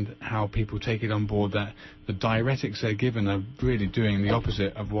understand how people take it on board that the diuretics they're given are really doing the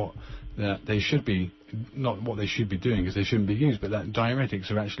opposite of what they should be, not what they should be doing, because they shouldn't be used, but that diuretics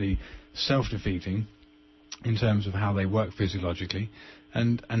are actually self-defeating in terms of how they work physiologically,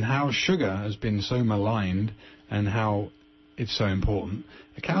 and how sugar has been so maligned and how it's so important.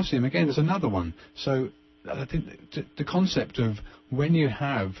 The calcium, again, is another one. So I think the concept of when you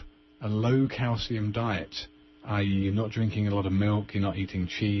have a low calcium diet, i.e. you're not drinking a lot of milk, you're not eating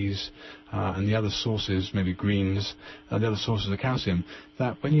cheese, and the other sources, maybe greens, the other sources of calcium,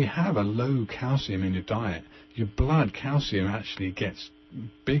 that when you have a low calcium in your diet, your blood calcium actually gets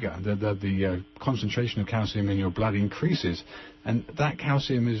bigger. The concentration of calcium in your blood increases, and that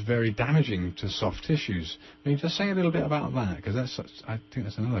calcium is very damaging to soft tissues. Can you just say a little bit about that? Because I think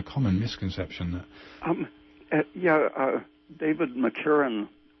that's another common misconception. David McCarran,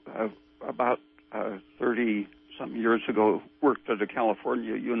 about 30-some years ago, worked at a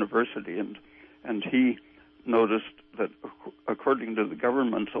California university, and he noticed that according to the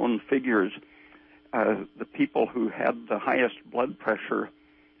government's own figures, the people who had the highest blood pressure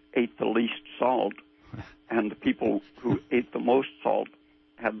ate the least salt, and the people who ate the most salt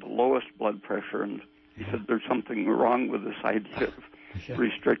had the lowest blood pressure. And he said there's something wrong with this idea of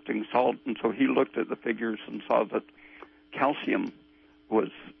restricting salt. And so he looked at the figures and saw that calcium was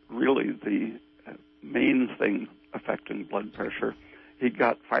really the main thing affecting blood pressure. He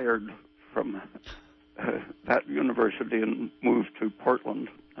got fired from that university and moved to Portland,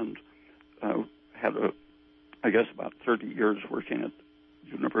 and had about 30 years working at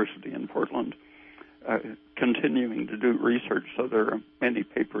university in Portland, continuing to do research. So there are many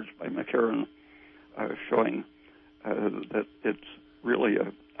papers by McCarran showing that it's really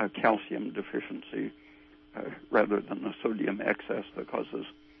a calcium deficiency rather than a sodium excess that causes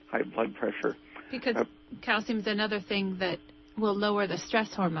high blood pressure. Because calcium is another thing that will lower the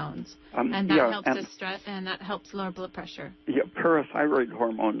stress hormones, and that helps the stress, and that helps lower blood pressure. Yeah, parathyroid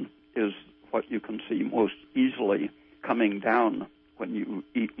hormone is what you can see most easily coming down when you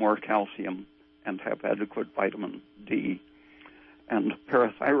eat more calcium and have adequate vitamin D. And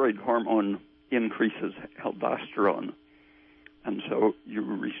parathyroid hormone increases aldosterone. And so you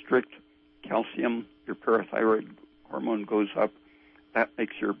restrict calcium, your parathyroid hormone goes up. That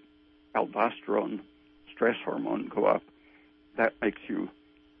makes your aldosterone, stress hormone, go up. That makes you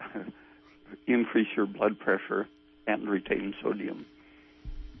increase your blood pressure and retain sodium.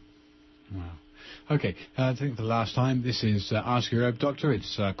 Wow. Okay, I think for the last time, this is Ask Your Herb Doctor.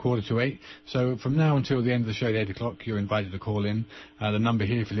 It's 7:45. So from now until the end of the show at 8 o'clock, you're invited to call in. The number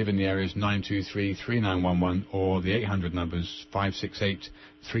here, if you live in the area, is 923-3911, or the 800 numbers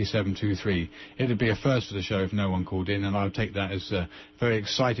 568-3723. It'd be a first for the show if no one called in, and I would take that as a very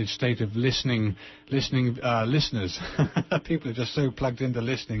excited state of listeners. People are just so plugged into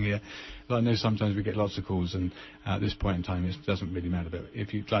listening here. I know sometimes we get lots of calls, and at this point in time, it doesn't really matter. But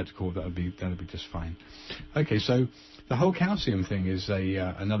if you'd like to call, that would be just fine. Okay, so the whole calcium thing is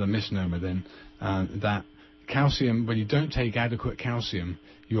another misnomer. Then that calcium, when you don't take adequate calcium,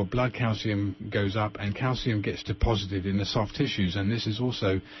 your blood calcium goes up, and calcium gets deposited in the soft tissues, and this is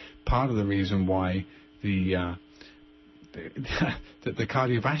also part of the reason why the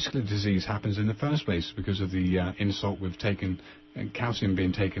cardiovascular disease happens in the first place, because of the insult we've taken. And calcium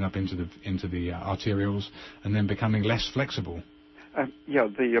being taken up into the arterioles and then becoming less flexible.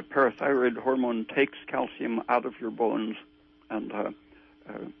 The parathyroid hormone takes calcium out of your bones and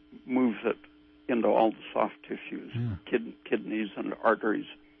moves it into all the soft tissues. Yeah. Kidneys and arteries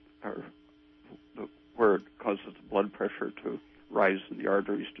are where it causes the blood pressure to rise and the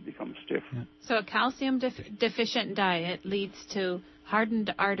arteries to become stiff. Yeah. So a calcium deficient diet leads to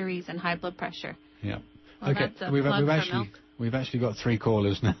hardened arteries and high blood pressure. Yeah. Well, okay. We've actually got 3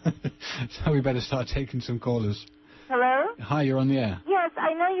 callers now, so we better start taking some callers. Hello? Hi, you're on the air. Yes,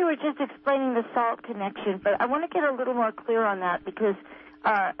 I know you were just explaining the salt connection, but I want to get a little more clear on that, because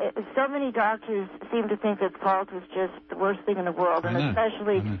so many doctors seem to think that salt is just the worst thing in the world, and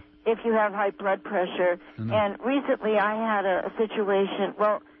especially if you have high blood pressure. And recently I had a situation,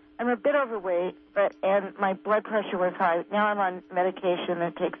 well, I'm a bit overweight, and my blood pressure was high. Now I'm on medication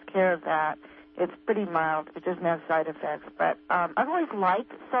that takes care of that. It's pretty mild. It doesn't have side effects. But I've always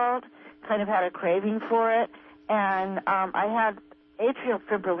liked salt, kind of had a craving for it. And I had atrial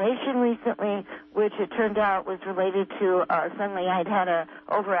fibrillation recently, which it turned out was related to suddenly I'd had an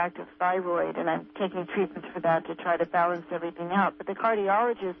overactive thyroid, and I'm taking treatments for that to try to balance everything out. But the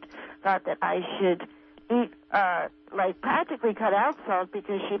cardiologist thought that I should eat, practically cut out salt,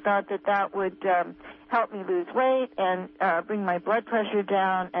 because she thought that would help me lose weight and bring my blood pressure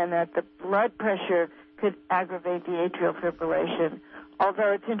down, and that the blood pressure could aggravate the atrial fibrillation.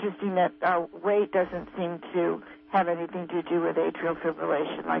 Although it's interesting that weight doesn't seem to have anything to do with atrial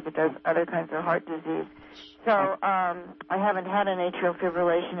fibrillation like it does other kinds of heart disease. So I haven't had an atrial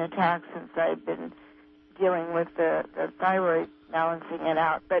fibrillation attack since I've been dealing with the thyroid, balancing it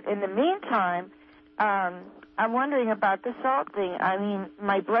out. But in the meantime, I'm wondering about the salt thing. I mean,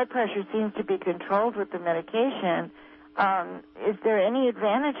 my blood pressure seems to be controlled with the medication. Is there any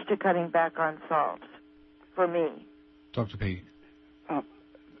advantage to cutting back on salt for me? Dr. Peat.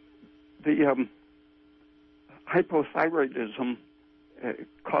 The hypothyroidism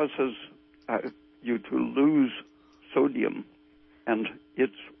causes you to lose sodium, and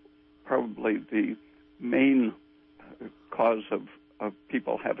it's probably the main cause of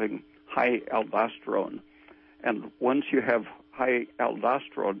people having high aldosterone. And once you have high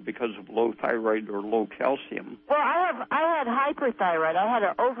aldosterone because of low thyroid or low calcium. Well, I had hyperthyroid. I had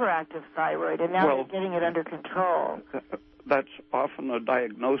an overactive thyroid, and now they're getting it under control. That's often a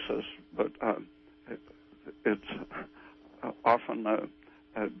diagnosis, but it's often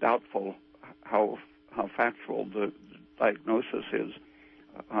doubtful how factual the diagnosis is,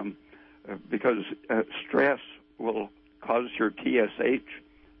 because stress will cause your TSH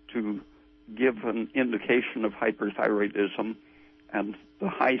to give an indication of hyperthyroidism, and the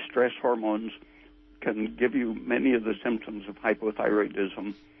high stress hormones can give you many of the symptoms of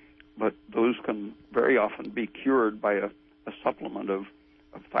hypothyroidism, but those can very often be cured by a supplement of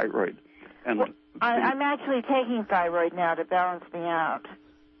thyroid. And I'm actually taking thyroid now to balance me out.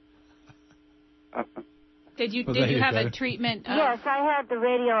 Did you have a treatment? Yes, I had the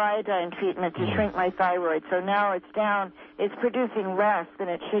radioiodine treatment to shrink my thyroid. So now it's down. It's producing less than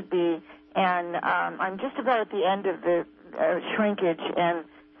it should be, And I'm just about at the end of the shrinkage, and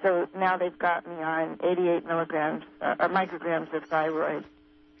so now they've got me on 88 milligrams or micrograms of thyroid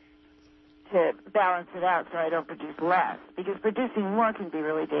to balance it out so I don't produce less, because producing more can be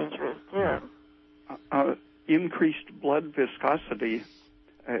really dangerous, too. Increased blood viscosity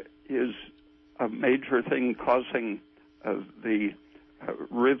is a major thing causing the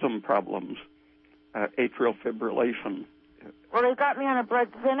rhythm problems, atrial fibrillation. Well, they've got me on a blood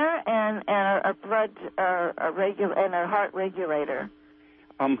thinner and a blood and a heart regulator.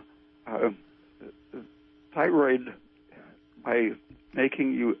 Thyroid, by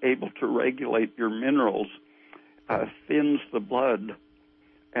making you able to regulate your minerals, thins the blood,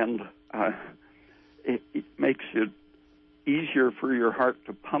 and it makes it easier for your heart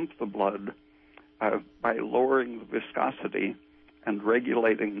to pump the blood by lowering the viscosity and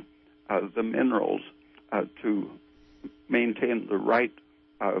regulating the minerals to maintain the right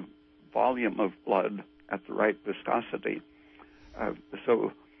volume of blood at the right viscosity.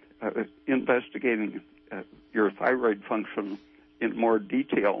 So investigating your thyroid function in more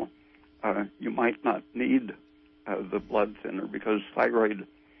detail, you might not need the blood thinner, because thyroid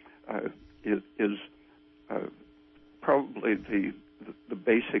is probably the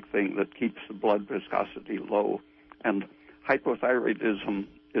basic thing that keeps the blood viscosity low. And hypothyroidism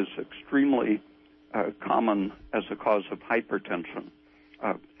is extremely common as a cause of hypertension,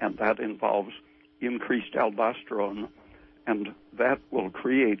 and that involves increased aldosterone, and that will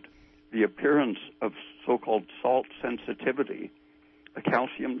create the appearance of so-called salt sensitivity. A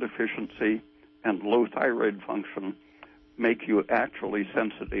calcium deficiency and low thyroid function make you actually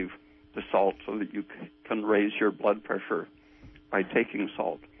sensitive to salt, so that you can raise your blood pressure by taking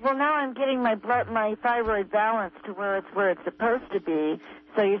salt. Well, now I'm getting my thyroid balance to where it's supposed to be.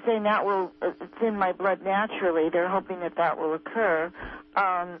 So you're saying that will thin my blood naturally. They're hoping that will occur.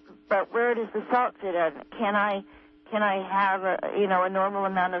 But where does the salt fit in? Can I have a normal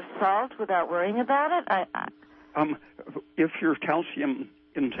amount of salt without worrying about it? If your calcium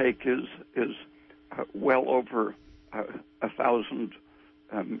intake is well over 1,000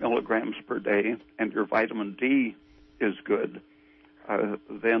 milligrams per day, and your vitamin D is good,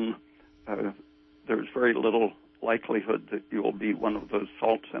 then there's very little likelihood that you will be one of those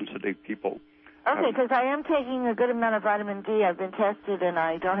salt-sensitive people. Okay, because I am taking a good amount of vitamin D. I've been tested, and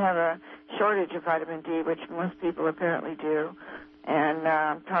I don't have a shortage of vitamin D, which most people apparently do. And,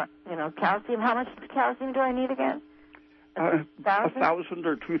 calcium, how much calcium do I need again? 1,000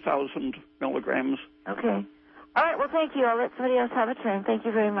 or 2,000 milligrams. Okay. All right, well, thank you. I'll let somebody else have a turn. Thank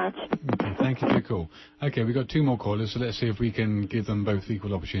you very much. Okay, thank you for your call. Okay, we've got two more callers, so let's see if we can give them both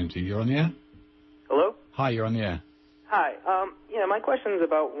equal opportunity. You're on the air? Hello? Hi, you're on the air. Hi. My question is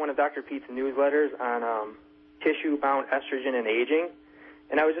about one of Dr. Peat's newsletters on tissue-bound estrogen and aging.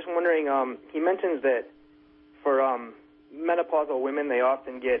 And I was just wondering, he mentions that for menopausal women, they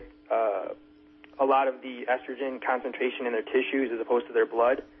often get a lot of the estrogen concentration in their tissues as opposed to their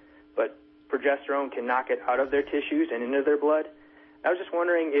blood, but progesterone can knock it out of their tissues and into their blood. I was just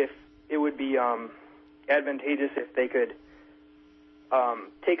wondering if it would be advantageous if they could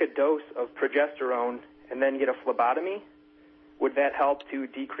take a dose of progesterone and then get a phlebotomy. Would that help to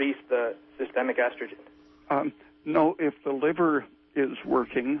decrease the systemic estrogen? No, if the liver is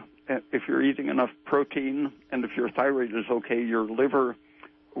working, if you're eating enough protein, and if your thyroid is okay, your liver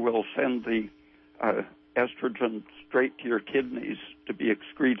will send the estrogen straight to your kidneys to be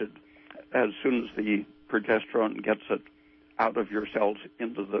excreted as soon as the progesterone gets it out of your cells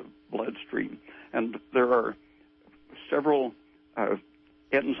into the bloodstream. And there are several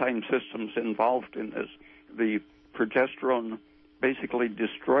enzyme systems involved in this. The progesterone basically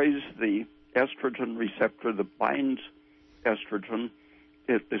destroys the estrogen receptor that binds estrogen.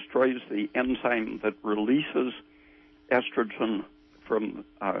 It destroys the enzyme that releases estrogen from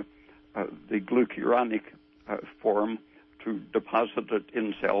the glucuronic form to deposit it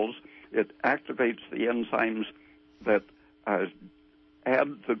in cells. It activates the enzymes that add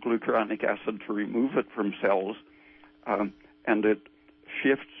the glucuronic acid to remove it from cells, and it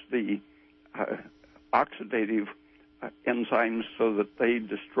shifts the oxidative enzymes so that they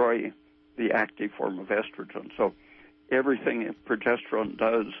destroy the active form of estrogen. So everything progesterone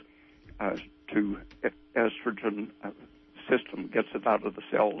does to estrogen system gets it out of the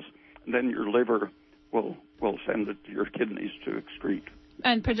cells, and then your liver will send it to your kidneys to excrete.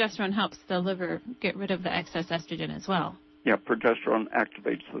 And progesterone helps the liver get rid of the excess estrogen as well. Yeah, progesterone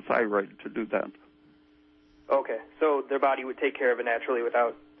activates the thyroid to do that. Okay, so their body would take care of it naturally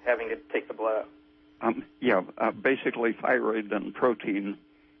without having to take the blood out. Basically thyroid and protein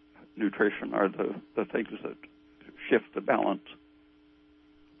nutrition are the things that shift the balance.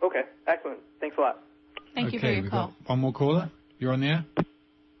 Okay, excellent. Thanks a lot. Thank you for your call. Got one more caller. You're on the air.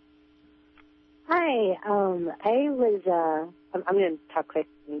 Hi. I'm going to talk quick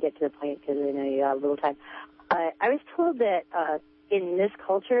and get to the point because I know you have a little time. I was told that in this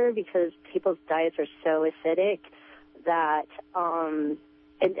culture, because people's diets are so acidic, that and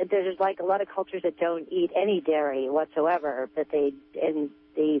there's like a lot of cultures that don't eat any dairy whatsoever, but they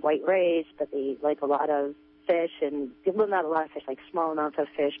eat white rice, but they eat like a lot of fish and, well, not a lot of fish, like small amounts of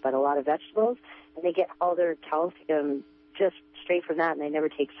fish, but a lot of vegetables, and they get all their calcium just straight from that, and they never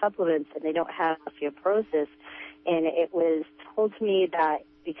take supplements, and they don't have osteoporosis. And it was told to me that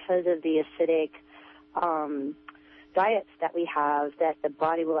because of the acidic diets that we have, that the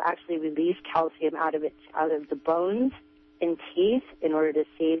body will actually release calcium out of the bones and teeth in order to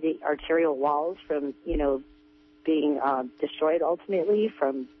save the arterial walls from, being destroyed ultimately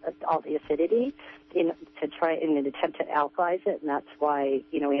from all the acidity to try in an attempt to alkalize it, and that's why,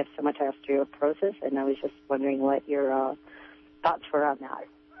 we have so much osteoporosis. And I was just wondering what your thoughts were on that.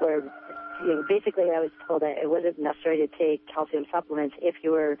 Where, basically I was told that it wasn't necessary to take calcium supplements if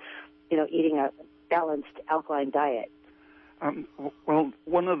you were, eating a balanced alkaline diet. Well,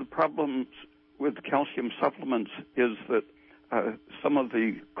 one of the problems with calcium supplements is that some of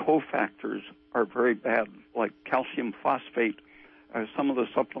the cofactors are very bad, like calcium phosphate. Some of the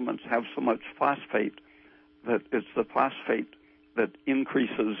supplements have so much phosphate that it's the phosphate that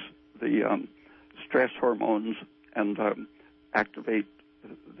increases the stress hormones and activate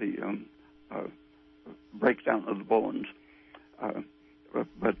the breakdown of the bones.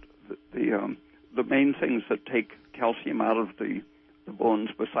 But the main things that take calcium out of the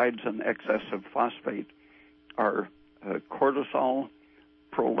bones, besides an excess of phosphate, are cortisol,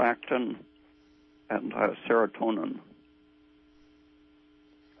 prolactin, and serotonin.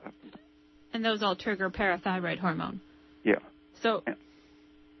 And those all trigger parathyroid hormone. Yeah. So.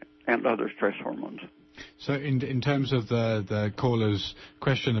 And other stress hormones. So in terms of the caller's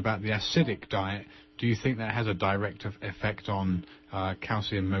question about the acidic diet, do you think that has a direct effect on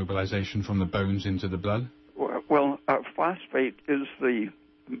calcium mobilization from the bones into the blood? Well, phosphate is the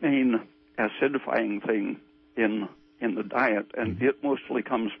main acidifying thing in the diet, and it mostly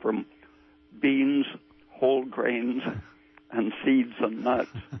comes from beans, whole grains, and seeds and nuts,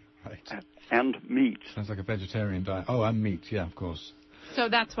 right. And meat. Sounds like a vegetarian diet. Oh, and meat, yeah, of course. So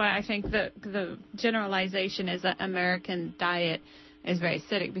that's why I think the generalization is that American diet is very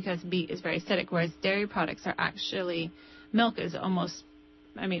acidic because meat is very acidic, whereas dairy products are actually, milk is almost,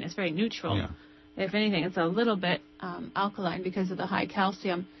 it's very neutral. Yeah. If anything, it's a little bit alkaline because of the high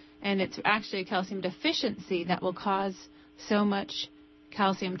calcium, and it's actually a calcium deficiency that will cause so much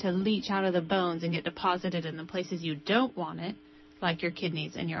calcium to leach out of the bones and get deposited in the places you don't want it, like your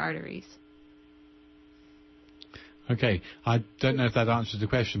kidneys and your arteries. Okay, I don't know if that answers the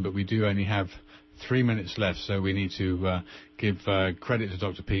question, but we do only have 3 minutes left, so we need to give credit to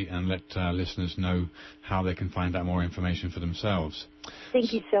Dr. Peat and let listeners know how they can find out more information for themselves.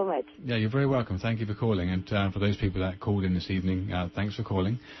 Thank you so much. Yeah, you're very welcome. Thank you for calling, and for those people that called in this evening, thanks for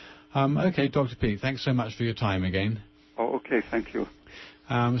calling. Okay, Dr. Peat, thanks so much for your time again. Oh, okay, thank you.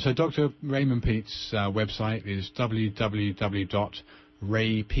 So Dr. Raymond Peat's website is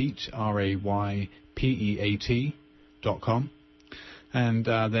www.raypeat.com, and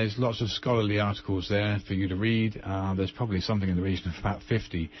there's lots of scholarly articles there for you to read. There's probably something in the region of about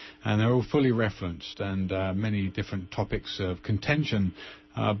 50, and they're all fully referenced, and many different topics of contention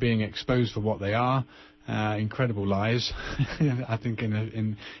being exposed for what they are. Incredible lies, I think,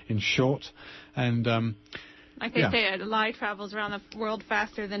 in short, and like they say, a lie travels around the world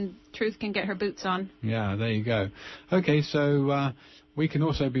faster than truth can get her boots on. Yeah, there you go. Okay, so we can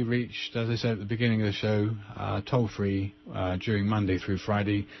also be reached, as I said at the beginning of the show, toll-free during Monday through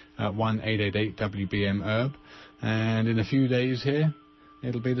Friday at 1-888-WBM-ERB. And in a few days here,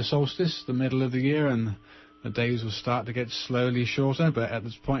 it'll be the solstice, the middle of the year, and the days will start to get slowly shorter, but at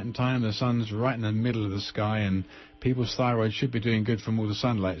this point in time, the sun's right in the middle of the sky, and people's thyroid should be doing good from all the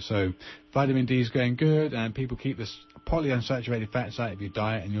sunlight. So vitamin D is going good, and people keep this polyunsaturated fats out of your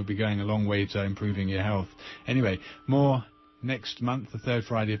diet, and you'll be going a long way to improving your health. Anyway, more next month, the third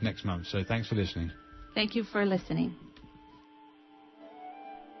Friday of next month. So thanks for listening. Thank you for listening.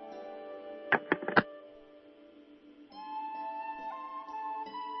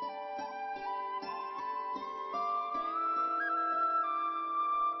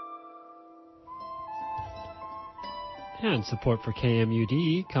 And support for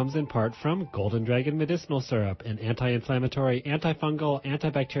KMUD comes in part from Golden Dragon Medicinal Syrup, an anti-inflammatory, antifungal,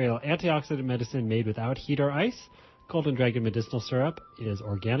 antibacterial, antioxidant medicine made without heat or ice. Golden Dragon Medicinal Syrup is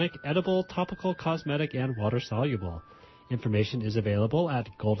organic, edible, topical, cosmetic, and water-soluble. Information is available at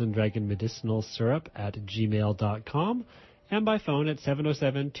goldendragonmedicinalsyrup@gmail.com and by phone at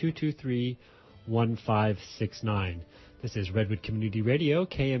 707-223-1569. This is Redwood Community Radio,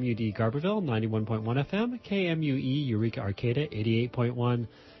 KMUD Garberville, 91.1 FM, KMUE Eureka Arcata, 88.1,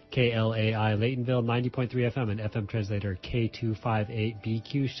 KLAI Laytonville, 90.3 FM, and FM translator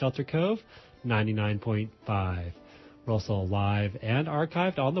K258BQ Shelter Cove, 99.5. We're also live and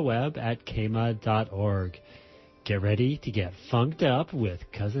archived on the web at kma.org. Get ready to get funked up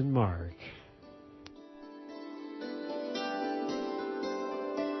with Cousin Mark.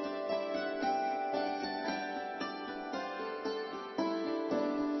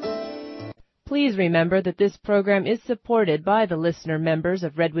 Please remember that this program is supported by the listener members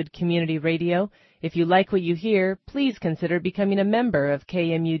of Redwood Community Radio. If you like what you hear, please consider becoming a member of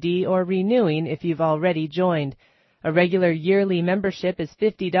KMUD or renewing if you've already joined. A regular yearly membership is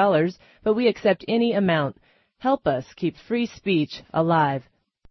 $50, but we accept any amount. Help us keep free speech alive.